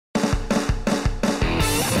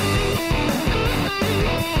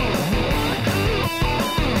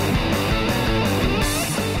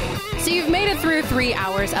3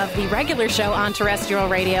 hours of the regular show on terrestrial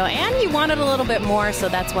radio, and you wanted a little bit more, so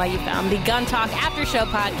that's why you found the Gun Talk After Show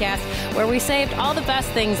podcast, where we saved all the best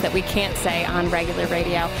things that we can't say on regular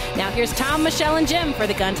radio. Now here's Tom, Michelle, and Jim for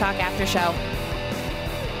the Gun Talk After Show.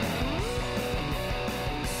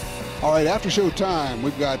 All right, after show time,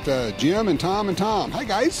 we've got Jim and Tom and Tom. Hi,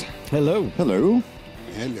 guys. Hello. Hello.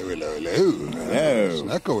 There's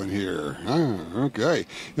an echo in here. Okay.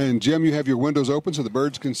 And Jim, you have your windows open so the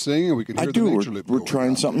birds can sing and we can hear the nature loop. We're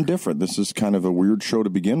trying something different. This is kind of a weird show to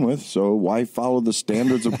begin with, so why follow the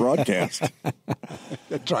standards of broadcast?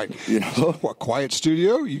 That's right. You know? What, quiet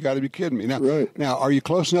studio? You got to be kidding me. Now, are you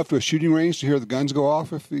close enough to a shooting range to hear the guns go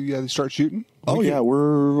off if they start shooting? Yeah,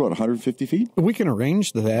 we're, 150 feet? We can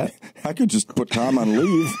arrange that. I could just put Tom on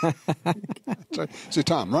leave. So,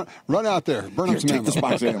 Tom, run out there. Burn up some ammo. Take this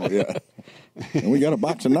box of ammo, yeah. And we got a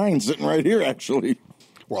box of 9 sitting right here, actually.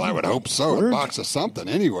 Well, I would hope so. A box of something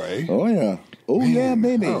anyway. Oh, yeah. Yeah,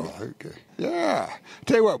 maybe. Oh, okay. Yeah.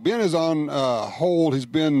 Tell you what, Ben is on hold. He's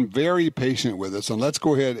been very patient with us, and let's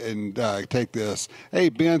go ahead and take this. Hey,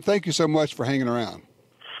 Ben, thank you so much for hanging around.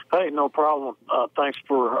 Hey, no problem. Thanks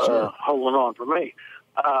for holding on for me.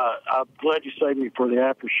 I'm glad you saved me for the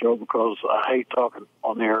after show because I hate talking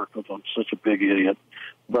on the air because I'm such a big idiot.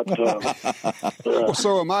 But well,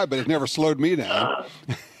 so am I. But it never slowed me down.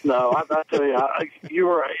 No, I tell you, you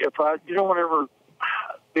don't want to ever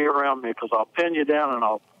be around me because I'll pin you down and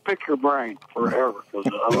I'll pick your brain forever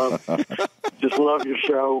because I just love your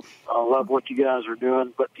show. I love what you guys are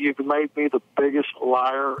doing. But you've made me the biggest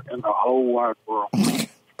liar in the whole wide world.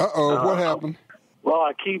 What happened? Well,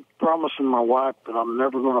 I keep promising my wife that I'm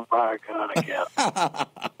never going to buy a gun again.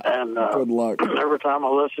 And good luck. Every time I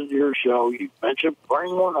listen to your show, you mention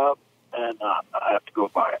bring one up, and I have to go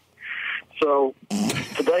buy it. So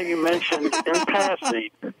today you mentioned in passing.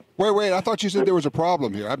 Wait! I thought you said there was a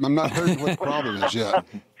problem here. I'm not heard what the problem is yet.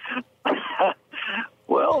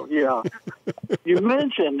 Well, yeah, you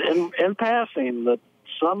mentioned in passing that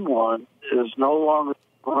someone is no longer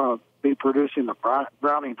going to be producing the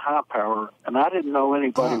Browning high power, and I didn't know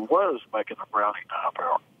anybody was making a Browning high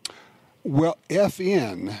power. Well,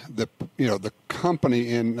 FN, the company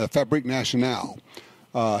in Fabrique Nationale,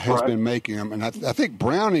 has been making them, and I think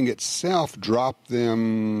Browning itself dropped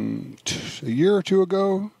them a year or two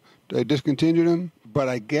ago. They discontinued them. But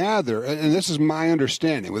I gather, and this is my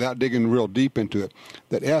understanding, without digging real deep into it,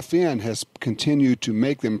 that FN has continued to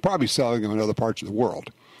make them, probably selling them in other parts of the world.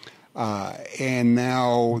 And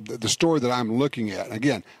now the story that I'm looking at,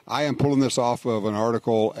 again, I am pulling this off of an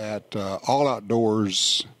article at All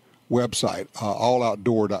Outdoors website,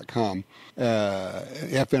 alloutdoor.com.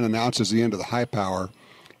 FN announces the end of the high power.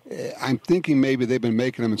 I'm thinking maybe they've been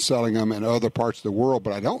making them and selling them in other parts of the world,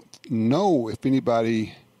 but I don't know if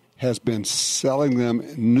anybody has been selling them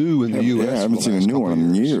new in the U.S. Yeah, I haven't seen a new one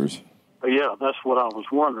in years. Yeah, that's what I was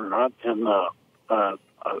wondering. I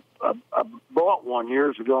bought one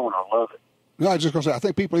years ago, and I love it. No, I was just going to say, I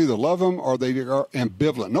think people either love them or they are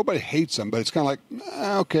ambivalent. Nobody hates them, but it's kind of like,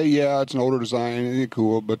 okay, yeah, it's an older design, and it's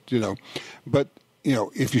cool, but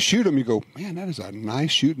if you shoot them, you go, man, that is a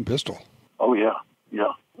nice shooting pistol. Oh, yeah.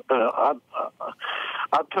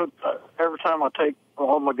 I took, every time I take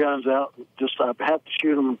all my guns out, I have to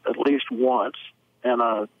shoot them at least once,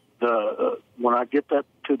 and when I get that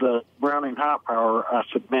to the Browning high power, I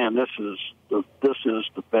said, man, this is the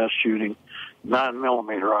best shooting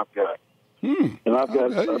 9mm I've got. And I've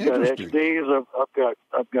got XDs.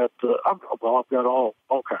 I've got all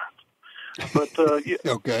kinds. But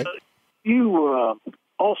you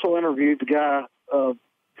also interviewed the guy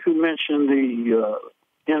who mentioned the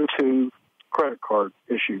N2 credit card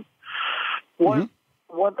issue. What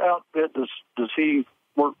outfit does he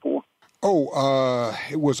work for?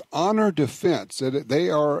 It was Honor Defense. They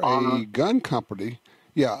are a gun company.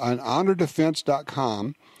 Yeah, on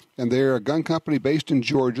honordefense.com. And they're a gun company based in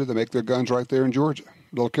Georgia. They make their guns right there in Georgia,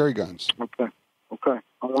 little carry guns. Okay.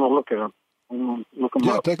 I want to look at them. I want to look them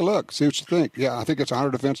up. Yeah, take a look. See what you think. Yeah, I think it's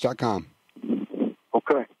honordefense.com.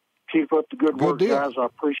 Okay. Keep up the good work, guys. I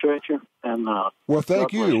appreciate you. And well,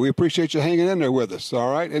 thank you. We appreciate you hanging in there with us.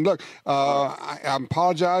 All right. And look, I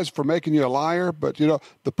apologize for making you a liar, but the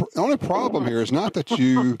only problem here is not that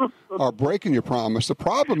you are breaking your promise. The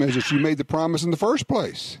problem is that you made the promise in the first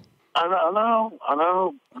place. I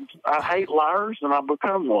know. I hate liars, and I've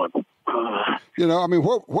become one.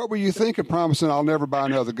 What were you thinking, promising I'll never buy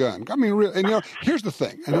another gun? I mean, really, and here's the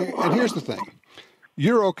thing, and here's the thing.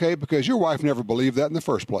 You're okay because your wife never believed that in the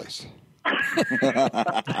first place.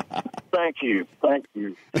 Thank you.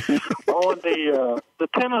 On the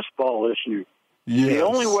tennis ball issue, yes. The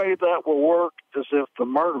only way that will work is if the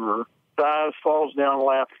murderer falls down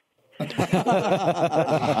laughing.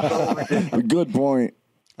 So ridiculous. Good point.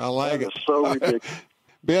 I like That it. is so ridiculous.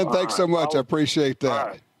 Ben, thanks so much. I appreciate that. All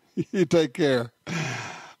right. You take care.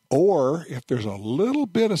 Or if there's a little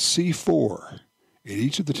bit of C4 in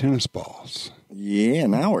each of the tennis balls. Yeah,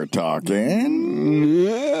 now we're talking.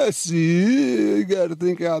 Yes, you got to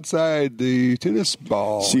think outside the tennis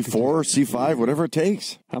ball. C4, C5, whatever it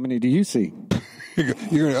takes. How many do you see? You're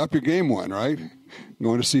going to up your game one, right?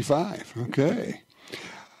 Going to C5. Okay.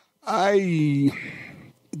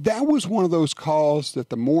 That was one of those calls that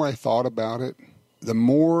the more I thought about it, the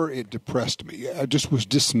more it depressed me. I just was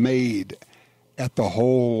dismayed at the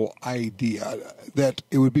whole idea that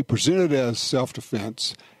it would be presented as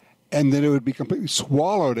self-defense and then it would be completely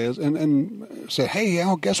swallowed as, and say, hey,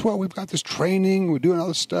 Al, guess what? We've got this training. We're doing all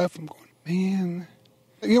this stuff. I'm going, man,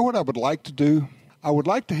 you know what I would like to do? I would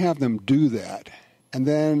like to have them do that and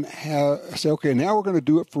then say, okay, now we're going to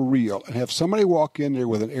do it for real and have somebody walk in there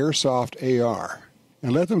with an Airsoft AR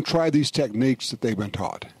and let them try these techniques that they've been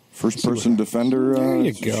taught. First-person defender There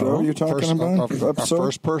you go. show you're talking about? A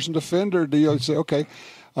first-person defender deal. You say, okay,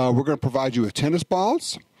 we're going to provide you with tennis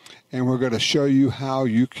balls, and we're going to show you how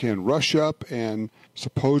you can rush up and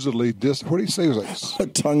supposedly what do you say? It was like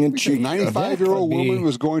A tongue-in-cheek. a 95-year-old woman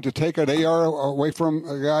was going to take an AR away from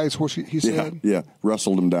a guy, is what he said? Yeah,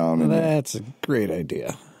 wrestled him down. And, That's a great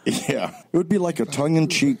idea. yeah, it would be like a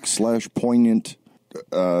tongue-in-cheek / poignant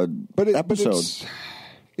episode.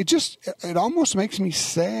 It almost makes me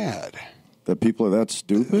sad. That people are that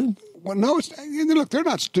stupid? Well, no, look, they're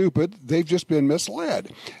not stupid. They've just been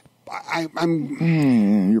misled.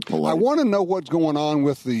 You're polite. I want to know what's going on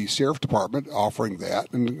with the sheriff department offering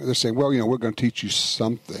that. And they're saying, well, we're going to teach you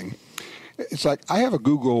something. It's like I have a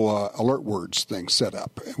Google alert words thing set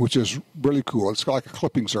up, which is really cool. It's like a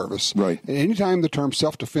clipping service. Right. And anytime the term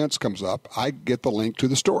self-defense comes up, I get the link to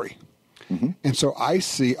the story. Mm-hmm. And so I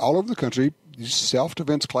see all over the country these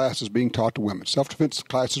self-defense classes being taught to women, self-defense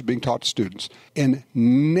classes being taught to students. And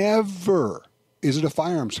never is it a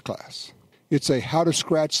firearms class. It's a how to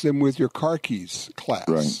scratch them with your car keys class.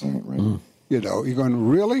 Right. Mm. You're going,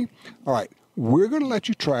 really? All right. We're going to let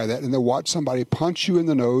you try that and then watch somebody punch you in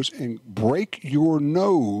the nose and break your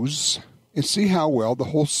nose and see how well the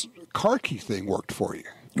whole car key thing worked for you.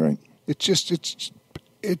 Right.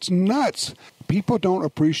 It's nuts. People don't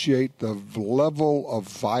appreciate the level of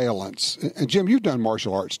violence. And Jim, you've done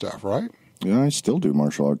martial arts stuff, right? Yeah, I still do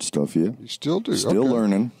martial arts stuff, yeah. You still do? Still okay.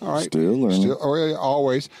 learning. All right. Still learning. Yeah,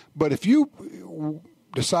 always. But if you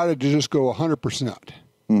decided to just go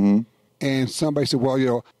 100%, and somebody said,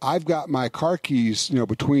 well, I've got my car keys,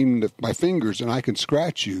 between my fingers and I can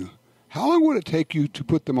scratch you, how long would it take you to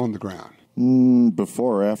put them on the ground?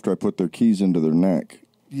 Before or after I put their keys into their neck.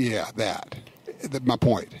 Yeah, my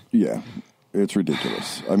point. Yeah. It's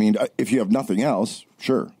ridiculous. I mean, if you have nothing else,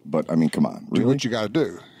 sure. But, I mean, come on. Really? Do what you got to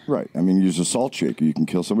do. Right. I mean, use a salt shaker. You can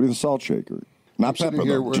kill somebody with a salt shaker. Not pepper,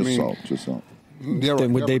 though. Just salt.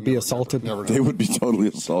 Then would they be assaulted? They would be totally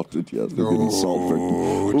assaulted, yes. They'd be an assault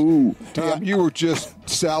victim. Ooh. Tom, you were just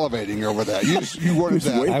salivating over that. You wanted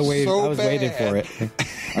that I was bad. waiting for it.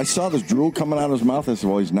 I saw this drool coming out of his mouth. I said,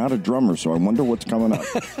 well, he's not a drummer, so I wonder what's coming up.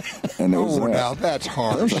 And it was that. Now that's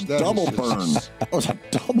harsh. That was a double burn. That was a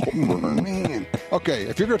double burn. Man. Okay,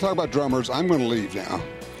 if you're going to talk about drummers, I'm going to leave now.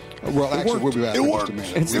 Well, actually, we'll be back in just a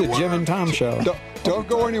minute. It's the Jim and Tom show. Don't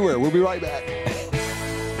go anywhere. We'll be right back.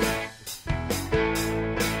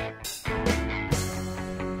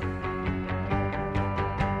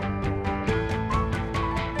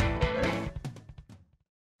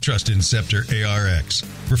 Trust in Scepter ARX,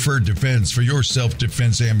 preferred defense for your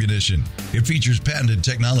self-defense ammunition. It features patented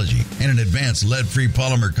technology and an advanced lead-free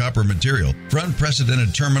polymer copper material for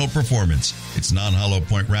unprecedented terminal performance. Its non-hollow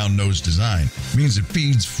point round nose design means it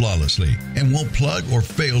feeds flawlessly and won't plug or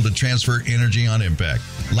fail to transfer energy on impact.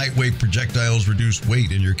 Lightweight projectiles reduce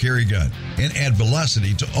weight in your carry gun and add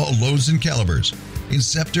velocity to all loads and calibers.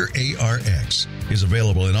 Inceptor ARX is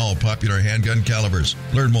available in all popular handgun calibers.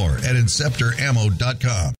 Learn more at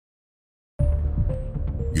InceptorAmmo.com.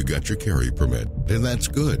 You got your carry permit, and that's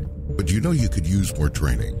good. But you could use more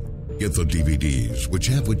training. Get the DVDs, which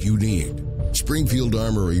have what you need. Springfield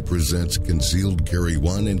Armory presents Concealed Carry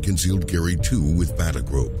 1 and Concealed Carry 2 with Bata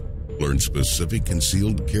Group. Learn specific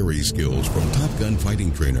concealed carry skills from Top Gun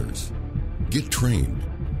fighting trainers. Get trained.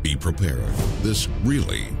 Be prepared. This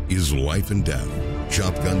really is life and death.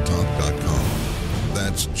 ShopGunTalk.com.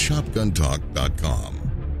 That's ShopGunTalk.com.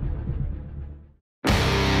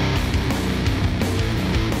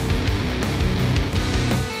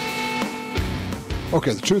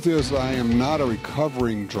 Okay, the truth is I am not a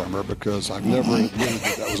recovering drummer because I've never admitted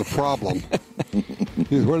that was a problem.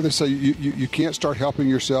 What do they say? You can't start helping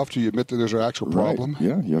yourself till you admit that there's an actual problem. Right.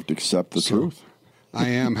 Yeah, you have to accept the truth. I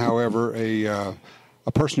am, however, a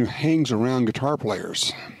person who hangs around guitar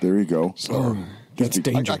players. There you go. So that's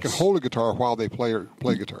dangerous. I can hold a guitar while they play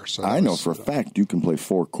guitar. So I know for a fact you can play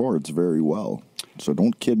 4 chords very well. So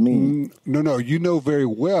don't kid me. No. You know very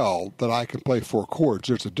well that I can play 4 chords.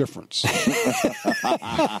 There's a difference.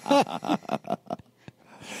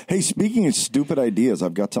 Hey, speaking of stupid ideas,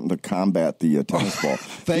 I've got something to combat the tennis ball.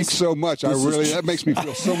 Thanks so much. That makes me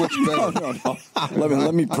feel so much better. No.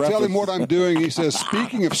 Let me preface. I tell him what I'm doing. He says,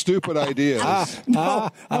 speaking of stupid ideas. I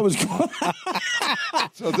was going.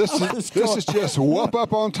 So this is just whoop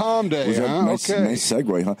up on Tom Day, huh? Nice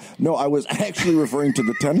segue, huh? No, I was actually referring to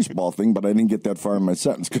the tennis ball thing, but I didn't get that far in my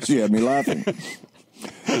sentence because you had me laughing.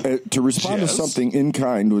 To respond to something in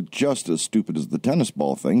kind with just as stupid as the tennis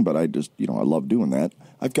ball thing, but I just, I love doing that.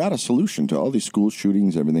 I've got a solution to all these school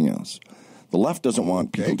shootings, everything else. The left doesn't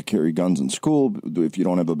want people to carry guns in school if you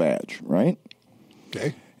don't have a badge, right?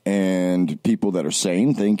 Okay. And people that are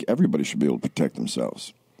sane think everybody should be able to protect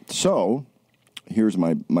themselves. So, here's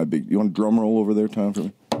my big... You want a drum roll over there, Tom, for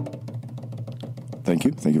me? Thank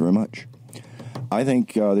you. Thank you very much. I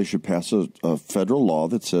think they should pass a federal law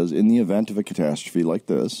that says in the event of a catastrophe like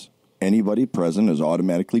this, anybody present is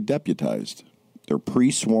automatically deputized. They're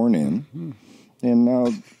pre-sworn in, and now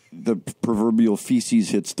the proverbial feces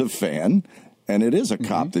hits the fan, and it is a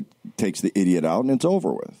cop that takes the idiot out, and it's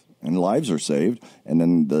over with. And lives are saved, and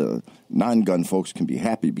then the non-gun folks can be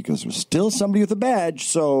happy because there's still somebody with a badge,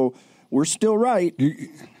 so we're still right.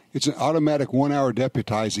 It's an automatic 1-hour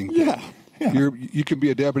deputizing thing. Yeah. You can be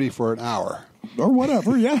a deputy for an hour. Or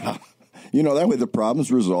whatever, yeah. That way the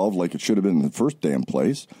problem's resolved like it should have been in the first damn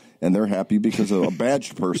place, and they're happy because a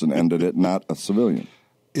badged person ended it, not a civilian.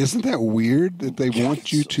 Isn't that weird that they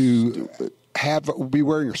want you to be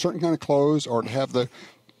wearing a certain kind of clothes or to have the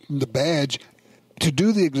badge to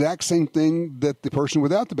do the exact same thing that the person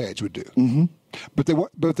without the badge would do? Mm-hmm.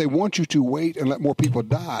 But they want you to wait and let more people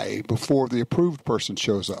die before the approved person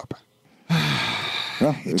shows up.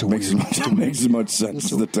 Well, it makes as much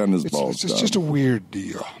sense as the tennis ball. It's just a weird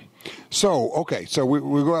deal. So we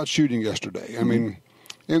go out shooting yesterday. I mean,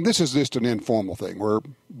 and this is just an informal thing. We're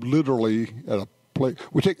literally at a place.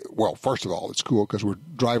 First of all, it's cool because we're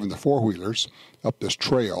driving the 4-wheelers up this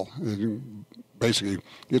trail. Basically,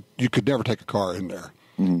 you could never take a car in there.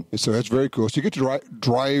 Mm-hmm. And so that's very cool. So you get to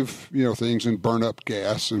drive, things and burn up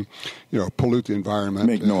gas and, pollute the environment.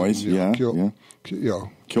 Make noise,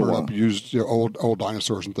 Burn up used old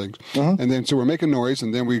dinosaurs and things. Uh-huh. And then so we're making noise,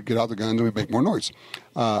 and then we get out the guns and we make more noise.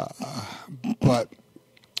 But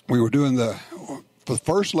we were doing for the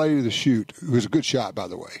first lady to shoot, who was a good shot, by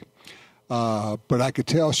the way. But I could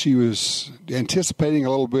tell she was anticipating a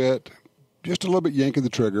little bit, just a little bit yanking the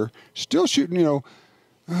trigger, still shooting,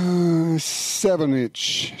 7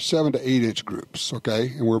 to 8 inch groups,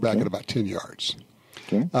 okay? And we're back at about 10 yards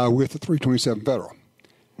with the 327 Federal.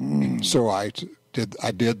 So I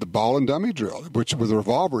did the ball and dummy drill, which with a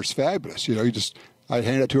revolver is fabulous. I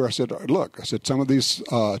handed it to her. I said, look, some of these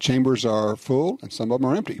chambers are full and some of them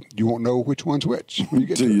are empty. You won't know which one's which.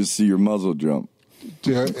 Until you see your muzzle jump.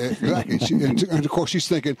 Exactly. And of course, she's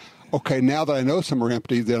thinking, okay, now that I know some are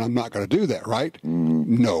empty, then I'm not going to do that, right?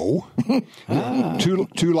 No.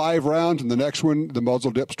 Two live rounds, and the next one, the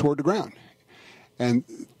muzzle dips toward the ground. And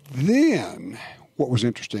then what was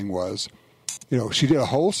interesting was, she did a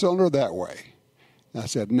whole cylinder that way. And I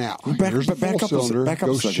said, now, here's the full cylinder,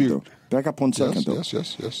 go shoot. Back up 1 second, though.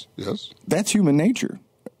 Yes. That's human nature.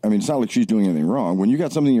 I mean, it's not like she's doing anything wrong. When you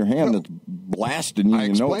got something in your hand that's blasting you,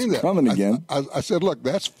 you know it's coming again. I said, look,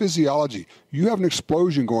 that's physiology. You have an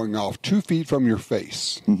explosion going off 2 feet from your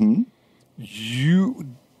face. Mm-hmm.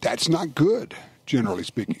 That's not good, generally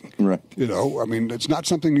speaking. Right. It's not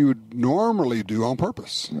something you would normally do on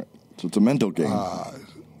purpose. Right. So it's a mental game.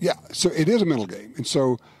 So it is a mental game. And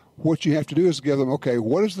so what you have to do is give them, okay,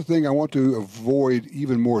 what is the thing I want to avoid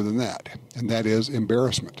even more than that? And that is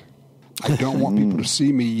embarrassment. I don't want people to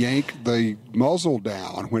see me yank the muzzle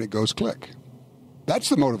down when it goes click. That's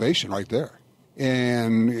the motivation right there.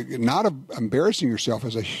 And not embarrassing yourself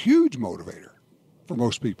is a huge motivator for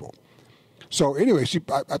most people. So anyway,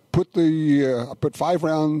 I put 5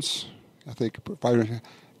 rounds, I think, anyway,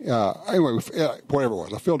 whatever it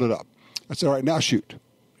was, I filled it up. I said, all right, now shoot.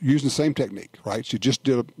 Using the same technique, right? She just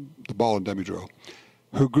did the ball and dummy drill.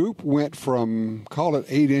 Her group went from, call it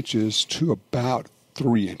 8 inches to about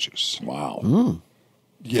 3 inches. Wow.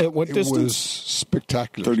 Yeah, at what distance? It was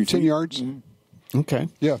spectacular. 30 10 feet? yards. Okay.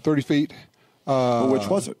 Yeah, 30 feet. Which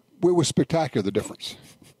was it? It was spectacular, the difference.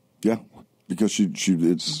 Yeah, because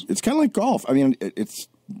it's kind of like golf. I mean, it's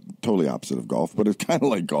totally opposite of golf, but it's kind of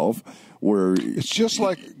like golf, where it's just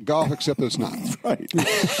like golf, except that it's not. Right.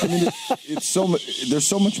 I mean, it's so much. There's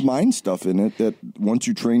so much mind stuff in it that once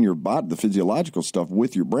you train your body, the physiological stuff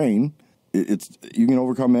with your brain, you can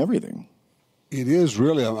overcome everything. It is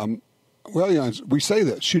really. We say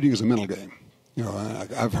that shooting is a mental game.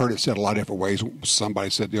 I've heard it said a lot of different ways. Somebody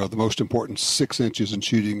said, the most important 6 inches in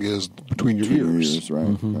shooting is between your ears.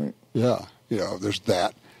 Right, right. Yeah, there's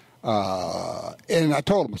that. And I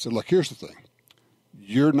told him, I said, look, here's the thing.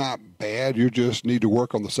 You're not bad. You just need to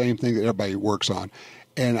work on the same thing that everybody works on.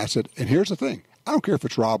 And I said, and here's the thing. I don't care if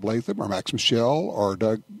it's Rob Latham or Max Michel or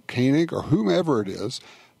Doug Koenig or whomever it is.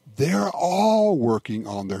 They're all working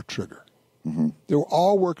on their trigger. Mm-hmm. They're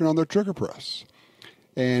all working on their trigger press.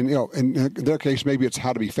 And, in their case, maybe it's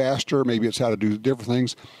how to be faster. Maybe it's how to do different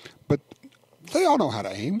things. But they all know how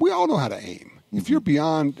to aim. We all know how to aim. Mm-hmm. If you're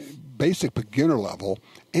beyond basic beginner level,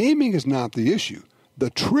 aiming is not the issue. The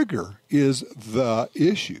trigger is the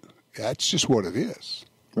issue. That's just what it is.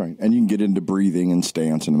 Right. And you can get into breathing and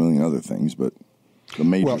stance and a million other things, but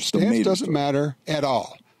stance doesn't matter at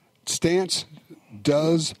all. Stance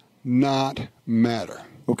does not matter.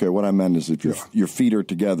 Okay, what I meant is if your feet are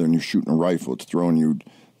together and you're shooting a rifle, it's throwing you,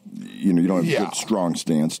 you don't have a good strong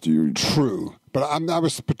stance to your... True. But I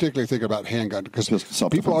was particularly thinking about handgun because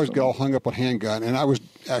people always get all hung up on handgun. And I was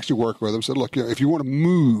actually working with them, said, look, if you want to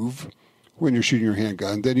move when you're shooting your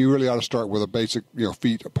handgun, then you really ought to start with a basic,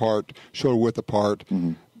 feet apart, shoulder width apart,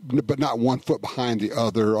 but not 1 foot behind the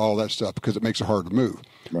other, all that stuff, because it makes it hard to move.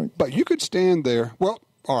 Right. But you could stand there. Well,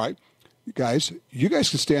 all right. You guys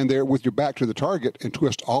can stand there with your back to the target and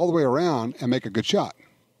twist all the way around and make a good shot.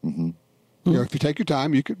 Mm-hmm. If you take your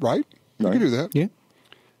time, you could, right? You can do that. Yeah.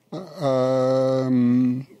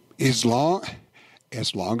 As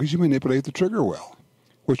long as you manipulate the trigger well.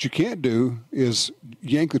 What you can't do is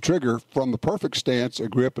yank the trigger from the perfect stance, a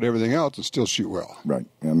grip, and everything else, and still shoot well. Right.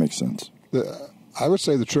 Yeah, that makes sense. I would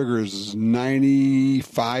say the trigger is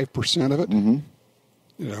 95% of it. Mm-hmm.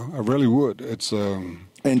 I really would. It's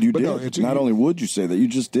and you did. No, not only would you say that, you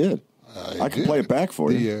just did. I can play it back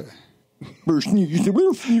for you. But it's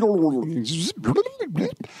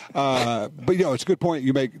a good point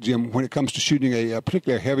you make, Jim, when it comes to shooting a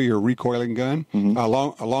particularly heavy or recoiling gun, a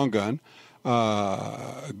long gun.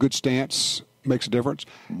 A good stance makes a difference.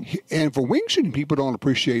 And for wing shooting, people don't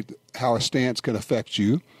appreciate how a stance can affect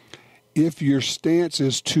you. If your stance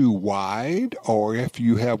is too wide, or if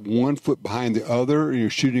you have 1 foot behind the other and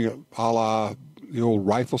you're shooting a la the old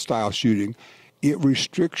rifle style shooting, it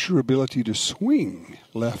restricts your ability to swing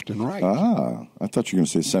left and right. Ah, I thought you were going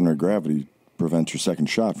to say center of gravity prevents your second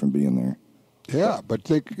shot from being there. Yeah, but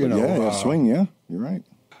think, swing, you're right.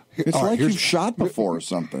 It's like you've shot before or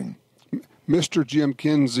something. Mr. Jim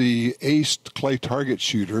Kinsey aced clay target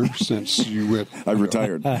shooter since you went. I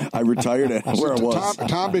retired. I retired at where I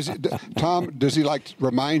was. Tom, does he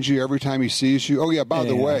remind you every time he sees you? Oh, yeah, by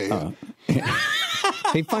the way.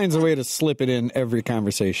 He finds a way to slip it in every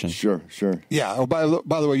conversation. Sure. Yeah. Oh, by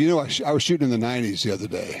the way, I was shooting in the 90s the other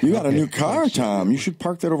day. You got a new car, Tom. You should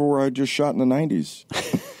park that over where I just shot in the 90s.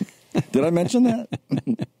 Did I mention that?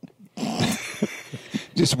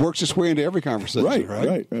 Just works its way into every conversation,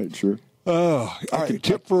 right? Right, sure. All right,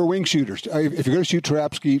 tip for wing shooters. If you're going to shoot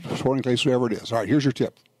trap, skeet, sporting clays, whatever it is. All right, here's your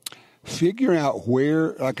tip. Figure out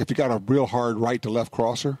where, if you got a real hard right to left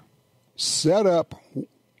crosser, set up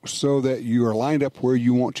so that you are lined up where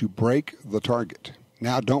you want to break the target.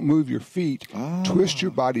 Now, don't move your feet. Twist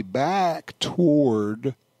your body back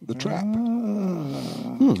toward the trap.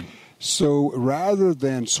 So rather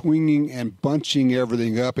than swinging and bunching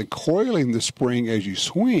everything up and coiling the spring as you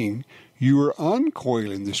swing, you are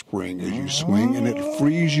uncoiling the spring as you swing, and it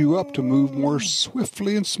frees you up to move more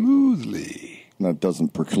swiftly and smoothly. That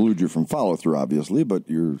doesn't preclude you from follow-through, obviously, but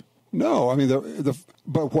you're... No, I mean,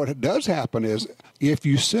 but what does happen is if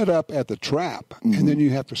you set up at the trap and then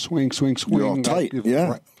you have to swing. You're all tight,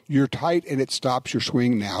 right, you're tight, and it stops your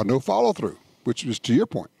swing now. No follow-through, which is to your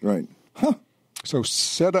point. Right. Huh. So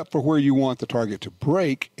set up for where you want the target to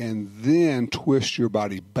break and then twist your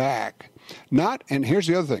body back. And here's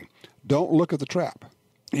the other thing. Don't look at the trap.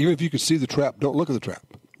 Even if you can see the trap, don't look at the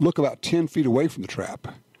trap. Look about 10 feet away from the trap.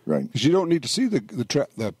 Right. Because you don't need to see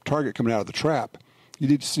the target coming out of the trap. You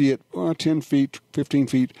need to see it 10 feet, 15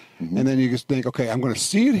 feet, and then you just think, okay, I'm going to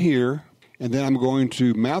see it here, and then I'm going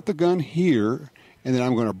to mount the gun here, and then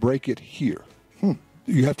I'm going to break it here.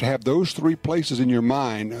 You have to have those three places in your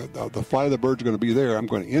mind. The flight of the bird's going to be there. I'm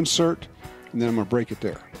going to insert, and then I'm going to break it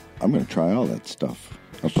there. I'm going to try all that stuff.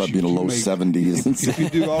 I'll probably be in the low 70s. If you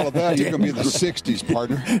do all of that, you're going to be in the 60s,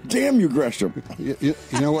 partner. Damn you, Gresham. You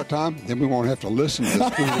know what, Tom? Then we won't have to listen to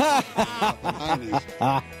this.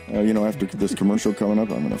 After this commercial coming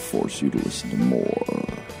up, I'm going to force you to listen to more.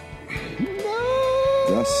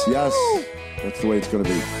 No! Yes. That's the way it's going to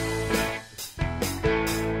be.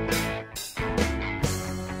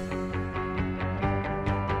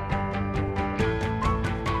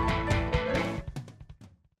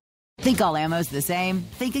 Think all ammo's the same?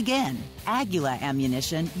 Think again. Aguila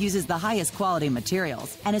Ammunition uses the highest quality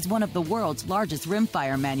materials and is one of the world's largest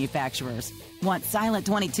rimfire manufacturers. Want silent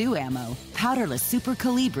 22 ammo, powderless Super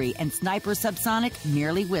Colibri, and Sniper Subsonic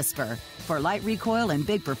merely whisper. For light recoil and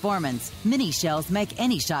big performance, mini shells make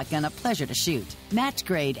any shotgun a pleasure to shoot. Match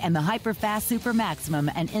grade and the Hyperfast Super Maximum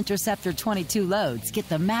and Interceptor 22 loads get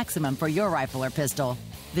the maximum for your rifle or pistol.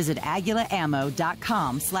 Visit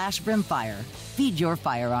aguilaammo.com/brimfire. Feed your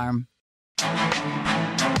firearm.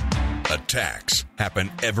 Attacks happen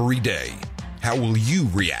every day. How will you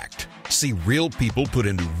react? See real people put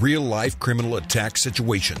into real-life criminal attack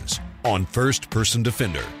situations on First Person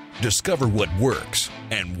Defender. Discover what works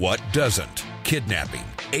and what doesn't. Kidnapping,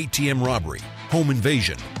 ATM robbery, home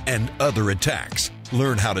invasion, and other attacks.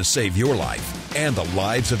 Learn how to save your life and the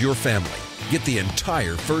lives of your family. Get the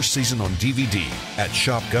entire first season on DVD at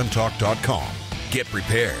shopguntalk.com. Get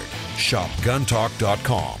prepared.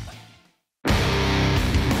 shopguntalk.com.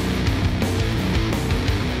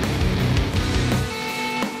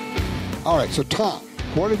 All right, so Tom,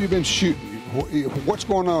 what have you been shooting? What's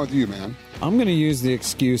going on with you, man? I'm going to use the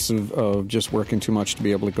excuse of just working too much to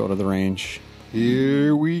be able to go to the range.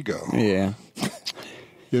 Here we go. Yeah.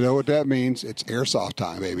 You know what that means? It's airsoft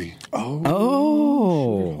time, baby.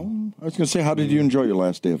 Oh. I was going to say, how did you enjoy your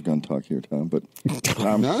last day of gun talk here, Tom? But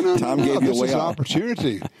Tom gave you a way out. This is an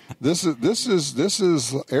opportunity. This is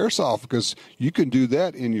airsoft because you can do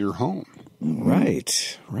that in your home.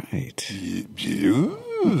 Right.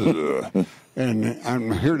 And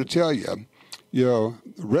I'm here to tell you,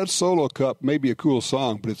 Red Solo Cup may be a cool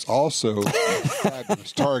song, but it's also a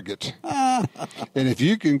fabulous target. And if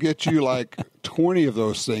you can get you like 20 of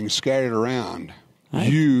those things scattered around,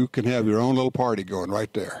 you can have your own little party going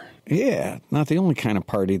right there. Yeah, not the only kind of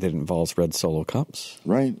party that involves Red Solo Cups.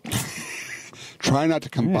 Right. Try not to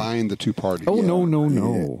combine the two parties. Oh,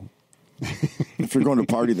 no. If you're going to a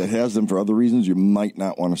party that has them for other reasons, you might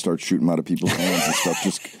not want to start shooting them out of people's hands and stuff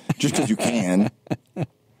just because you can.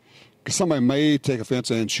 Because somebody may take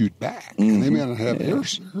offense and shoot back, and they may not have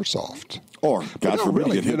airsoft. Or, God forbid,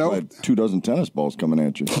 really, you get hit by 24 tennis balls coming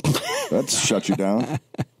at you. That's shut you down.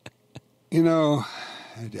 I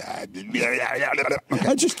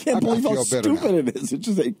just can't believe how stupid it is. It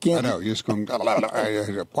just can't. I know. You're just going,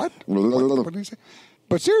 what? What did he say?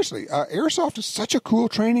 But seriously, airsoft is such a cool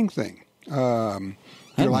training thing. You're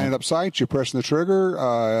lining up sights, you're pressing the trigger.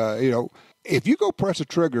 If you go press a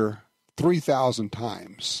trigger 3,000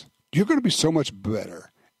 times, you're going to be so much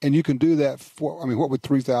better. And you can do that what would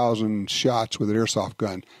 3,000 shots with an airsoft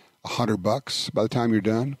gun? $100 by the time you're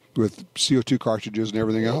done with CO2 cartridges and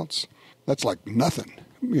everything else. That's like nothing.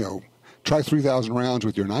 Try 3,000 rounds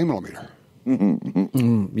with your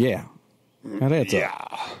 9mm. Yeah. That adds up.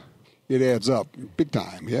 Yeah. It adds up big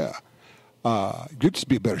time, yeah. You'd just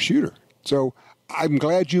be a better shooter. So I'm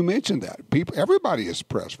glad you mentioned that. Everybody is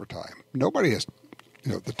pressed for time. Nobody has,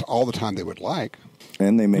 all the time they would like.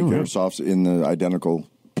 And they make airsofts in the identical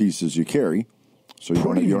pieces you carry. So you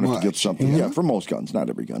don't have to get something. Yeah, for most guns,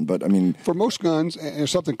 not every gun, but I mean, for most guns, and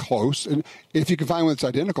something close. And if you can find one that's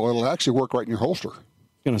identical, it'll actually work right in your holster. I'm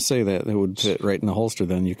going to say that it would fit right in the holster.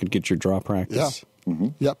 Then you could get your draw practice. Yeah.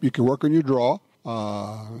 Yep. You can work on your draw.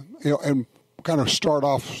 And kind of start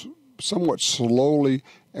off somewhat slowly.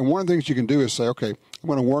 And one of the things you can do is say, okay, I'm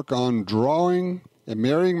going to work on drawing and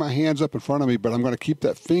marrying my hands up in front of me, but I'm going to keep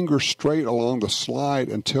that finger straight along the slide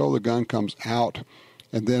until the gun comes out.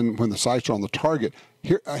 And then when the sights are on the target,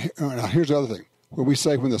 here's the other thing. When we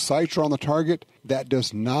say when the sights are on the target, that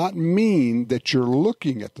does not mean that you're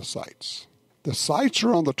looking at the sights. The sights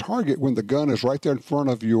are on the target when the gun is right there in front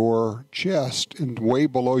of your chest and way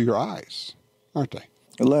below your eyes, aren't they?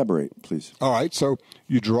 Elaborate, please. All right, so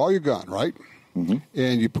you draw your gun, right? And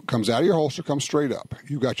it comes out of your holster, comes straight up.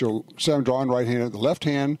 You've got your drawing right hand. The left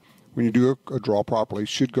hand, when you do a draw properly,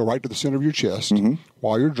 should go right to the center of your chest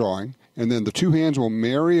while you're drawing. And then the two hands will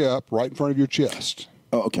marry up right in front of your chest.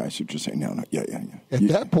 Oh, okay. I see what you're saying now. Yeah. At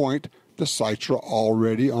that point, the sights are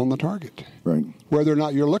already on the target. Right. Whether or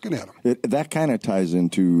not you're looking at them. That kind of ties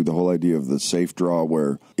into the whole idea of the safe draw,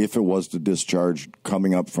 where if it was to discharge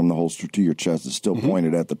coming up from the holster to your chest, it's still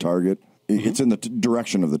pointed at the target. It's in the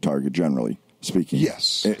direction of the target generally. speaking.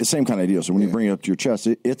 Yes. Same kind of idea. So when you bring it up to your chest,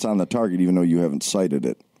 it's on the target even though you haven't sighted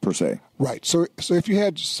it, per se. Right. So if you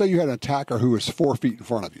had, say you had an attacker who was 4 feet in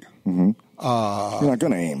front of you. You're not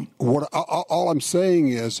going to aim. All I'm saying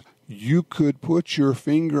is you could put your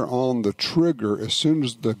finger on the trigger as soon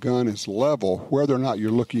as the gun is level, whether or not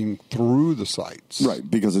you're looking through the sights. Right,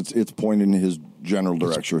 because it's pointing in his general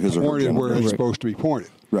direction, his or her pointed general where direction. it's supposed to be pointed.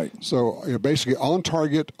 Right. So basically on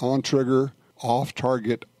target, on trigger, off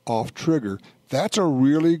target, off trigger. That's a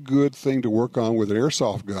really good thing to work on with an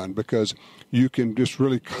airsoft gun because you can just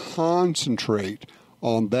really concentrate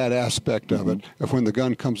on that aspect of it. If when the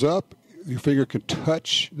gun comes up, your finger can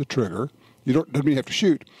touch the trigger. Doesn't mean you have to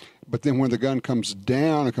shoot. But then when the gun comes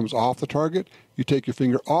down and comes off the target, you take your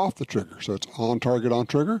finger off the trigger. So it's on target, on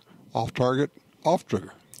trigger, off target, off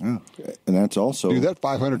trigger. Oh. And that's also... Do that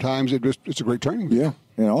 500 times, it's a great training. Yeah.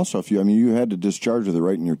 And also, if you had to discharge with it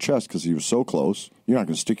right in your chest because he was so close, you're not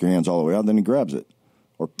going to stick your hands all the way out, then he grabs it.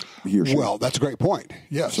 Or he or she. Well, that's a great point.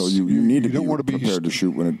 Yes. So you need to don't want to be prepared to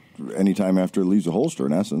shoot anytime after it leaves the holster,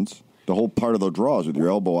 in essence. The whole part of the draw is with your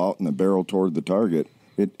elbow out and the barrel toward the target.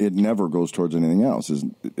 It never goes towards anything else.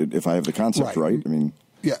 If I have the concept right, I mean...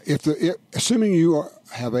 Yeah, assuming you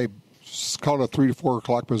have call it a 3 to 4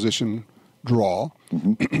 o'clock position draw,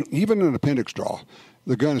 even an appendix draw,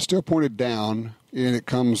 the gun is still pointed down and it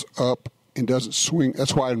comes up and doesn't swing.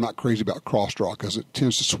 That's why I'm not crazy about cross draw because it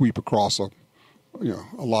tends to sweep across a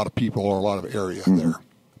lot of people or a lot of area there.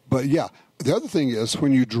 But yeah, the other thing is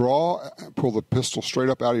when you pull the pistol straight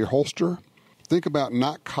up out of your holster, think about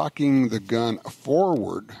not cocking the gun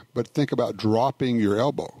forward, but think about dropping your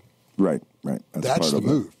elbow. Right. That's the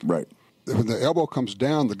move. Right. When the elbow comes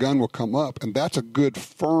down, the gun will come up, and that's a good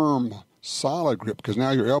firm, solid grip because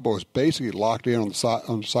now your elbow is basically locked in on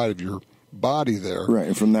the side of your body there. Right,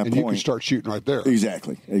 and from that point... you can start shooting right there.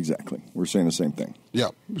 Exactly. We're saying the same thing.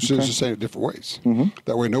 Yeah, it's just saying it different ways.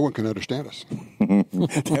 That way no one can understand us.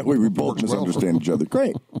 That way we both misunderstand each other.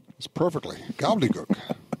 Great. It's perfectly gobbledygook.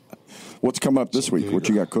 What's coming up this week? What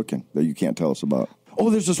you got cooking that you can't tell us about?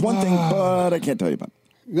 Oh, there's this one thing, but I can't tell you about.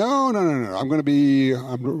 No. I'm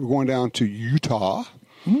going down to Utah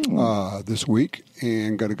this week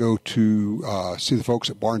and going to go to see the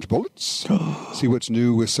folks at Barnes Bullets, see what's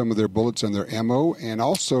new with some of their bullets and their ammo, and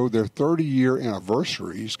also their 30-year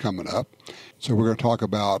anniversary is coming up. So we're going to talk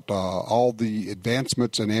about all the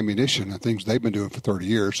advancements in ammunition and things they've been doing for 30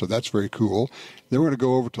 years, so that's very cool. Then we're going to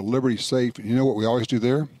go over to Liberty Safe, and you know what we always do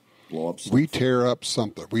there? Blow up stuff. We tear up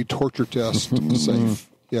something. We torture test the safe.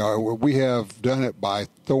 Yeah, we have done it by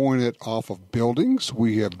throwing it off of buildings.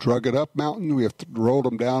 We have drug it up mountain. We have rolled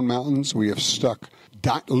them down mountains. We have stuck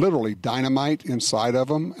literally dynamite inside of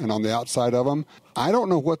them and on the outside of them. I don't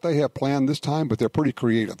know what they have planned this time, but they're pretty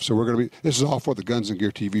creative. So this is all for the Guns and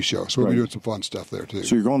Gear TV show. So we'll be doing some fun stuff there, too.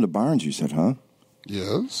 So you're going to Barnes, you said, huh?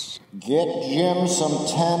 Yes. Get Jim some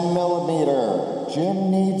 10mm.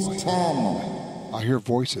 Jim needs 10. I hear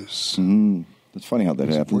voices. It's funny how that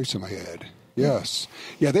happens. A voice in my head. Yes.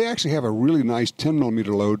 Yeah, they actually have a really nice 10mm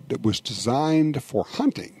load that was designed for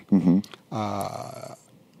hunting. And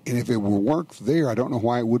if it will work there, I don't know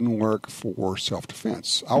why it wouldn't work for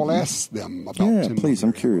self-defense. I will ask them about 10mm. Yeah, please.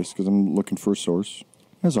 I'm curious because I'm looking for a source,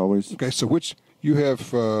 as always. Okay, so you have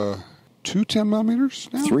 2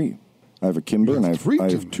 10mm now? 3. I have a Kimber and I have 2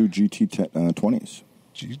 GT20s.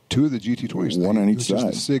 2 of the GT20s. One on each side.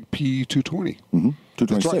 The SIG P220.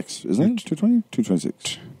 226, right. Isn't it? 220?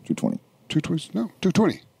 226. 220. 220? No,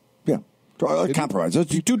 220. Yeah. Compromise.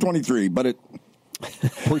 It's 223, but it...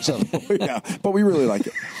 0.7. Yeah, but we really like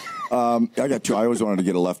it. I got 2. I always wanted to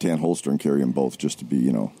get a left-hand holster and carry them both just to be,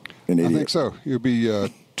 an idiot. I think so. You'll be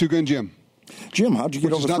 2-gun Jim. Jim, how'd you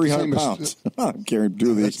get over 300 pounds? I'm carrying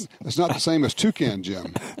 2 of these. It's not the same as Toucan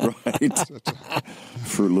Jim. Right.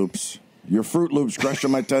 Fruit Loops. Your Fruit Loops,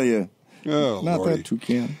 Gresham, I tell you. Oh, not Lordy. that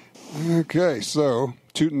Toucan. Okay, so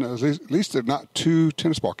at least they're not 2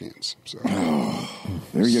 tennis ball cans. So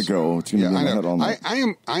there you go. It's gonna be in my head all night.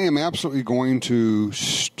 I am absolutely going to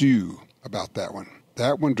stew about that one.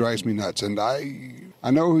 That one drives me nuts, and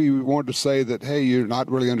I know he wanted to say that, hey, you're not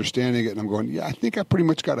really understanding it, and I'm going, yeah, I think I pretty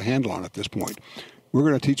much got a handle on it at this point. We're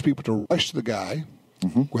going to teach people to rush the guy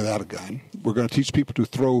without a gun. We're going to teach people to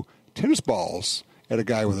throw tennis balls at a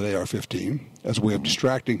guy with an AR-15 as a way of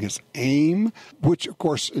distracting his aim, which, of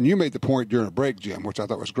course, and you made the point during a break, Jim, which I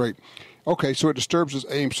thought was great. Okay, so it disturbs his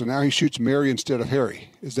aim, so now he shoots Mary instead of Harry.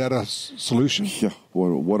 Is that a solution? Yeah,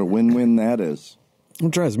 what a win-win that is.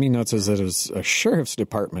 What drives me nuts is that it's a sheriff's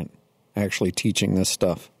department actually teaching this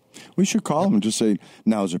stuff. We should call him and just say,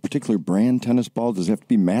 now, is there a particular brand tennis ball? Does it have to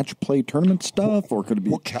be match play tournament stuff, or could it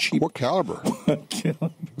be cheap? What caliber?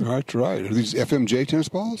 That's right. Are these FMJ tennis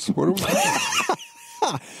balls? What are we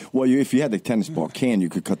Well, if you had the tennis ball can, you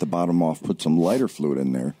could cut the bottom off, put some lighter fluid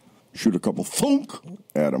in there, shoot a couple thunk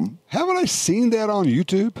at them. Haven't I seen that on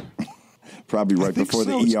YouTube? Probably right before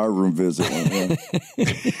the ER room visit.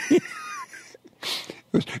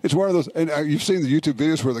 It's one of those, and you've seen the YouTube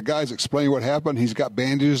videos where the guy's explaining what happened. He's got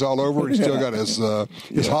bandages all over, and he's still got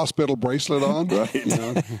his hospital bracelet on. Right. You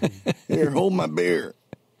know? Here, hold my beer.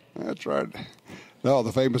 That's right. No,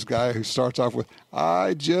 the famous guy who starts off with,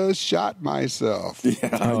 I just shot myself.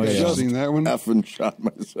 Yeah. Have you seen that one? Effing shot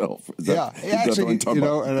myself. Actually,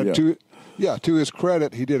 to his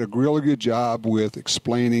credit, he did a really good job with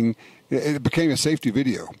explaining. It became a safety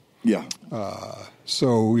video. Yeah.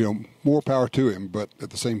 So, more power to him, but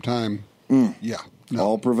at the same time,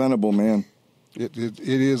 all preventable, man. It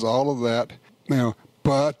is all of that.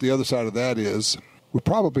 But the other side of that is we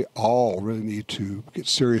probably all really need to get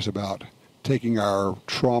serious about taking our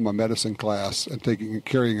trauma medicine class and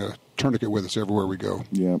carrying a tourniquet with us everywhere we go.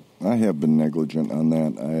 Yeah, I have been negligent on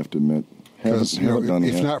that, I have to admit. Because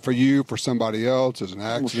if not for you, for somebody else, there's an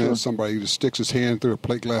accident, somebody just sticks his hand through a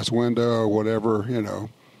plate glass window or whatever,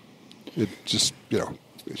 it just,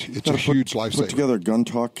 it's a huge lifesaver. Put together a gun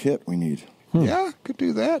talk kit we need. Yeah, could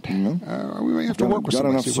do that. We may have to work with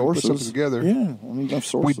somebody. Enough sources. Put something together. Yeah, enough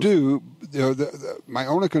sources. We do. My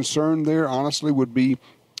only concern there, honestly, would be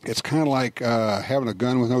it's kind of like having a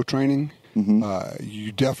gun with no training. Mm-hmm.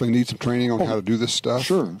 You definitely need some training on how to do this stuff.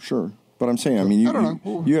 Sure. But I'm saying,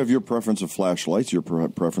 you have your preference of flashlights, your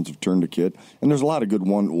preference of tourniquet, and there's a lot of good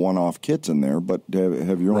one-off kits in there, but to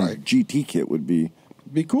have your own GT kit would be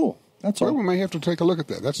cool. That's all. We may have to take a look at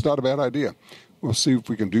that. That's not a bad idea. We'll see if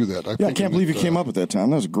we can do that. I can't believe you came up with that, Tom.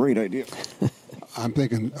 That was a great idea. I'm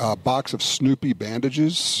thinking a box of Snoopy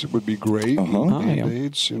bandages would be great.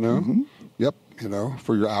 Band-Aids, Mm-hmm. Yep,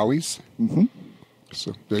 for your owies. Mm-hmm.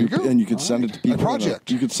 So there you go. And you could send it to people. A project.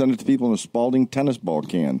 You could send it to people in a Spalding tennis ball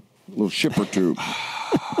can. A little shipper tube.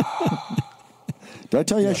 Did I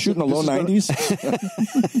tell you I shoot in the low 90s?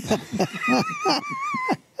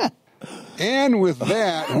 And with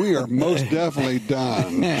that, we are most definitely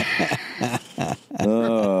done. Have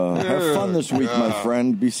fun this week, my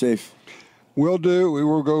friend. Be safe. Will do. We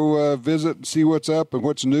will go visit and see what's up and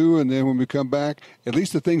what's new, and then when we come back, at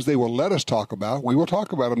least the things they will let us talk about, we will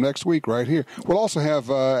talk about them next week right here. We'll also have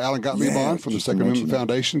Alan Gottlieb on from the Second Amendment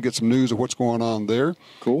Foundation, get some news of what's going on there.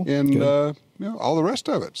 Cool. And all the rest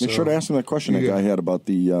of it. Make sure to ask him that question that guy had about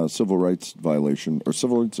the civil rights violation, or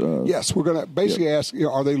civil rights... yes, we're going to basically ask,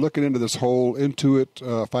 are they looking into this whole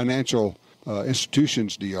Intuit financial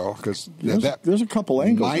institutions deal? Because there's a couple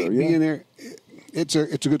angles might there, be in there. It's a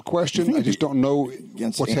good question. I just don't know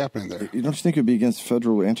what's happening there. You don't think it would be against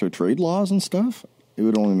federal anti-trade laws and stuff? It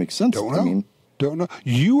would only make sense. Don't know.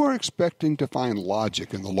 You are expecting to find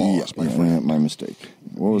logic in the laws, my friend. My mistake.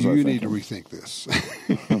 What was I thinking? You need to rethink this.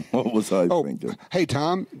 What was I thinking? Hey,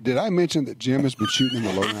 Tom, did I mention that Jim has been shooting in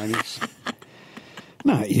the low 90s?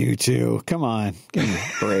 Not you two. Come on. Give me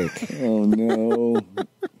a break. Oh, no.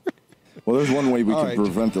 Well, there's one way we can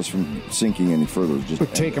prevent this from sinking any further.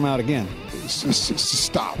 Just take them out again.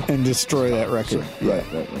 Stop. And destroy that record. Right.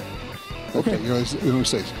 Okay. We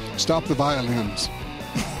say, stop the violins.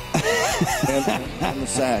 and the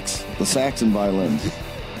sax. The sax and violins.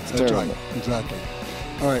 It's That's right. Exactly.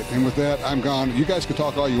 All right. And with that, I'm gone. You guys can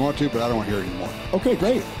talk all you want to, but I don't want to hear it anymore. Okay,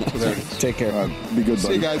 great. So there it is. Take care. Be good, buddy.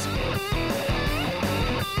 See you guys.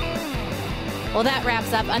 Well, that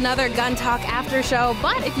wraps up another Gun Talk after show.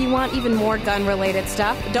 But if you want even more gun-related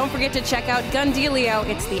stuff, don't forget to check out Gun Dealio.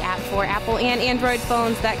 It's the app for Apple and Android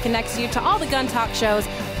phones that connects you to all the Gun Talk shows,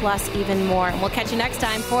 plus even more. And we'll catch you next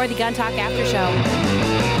time for the Gun Talk after show.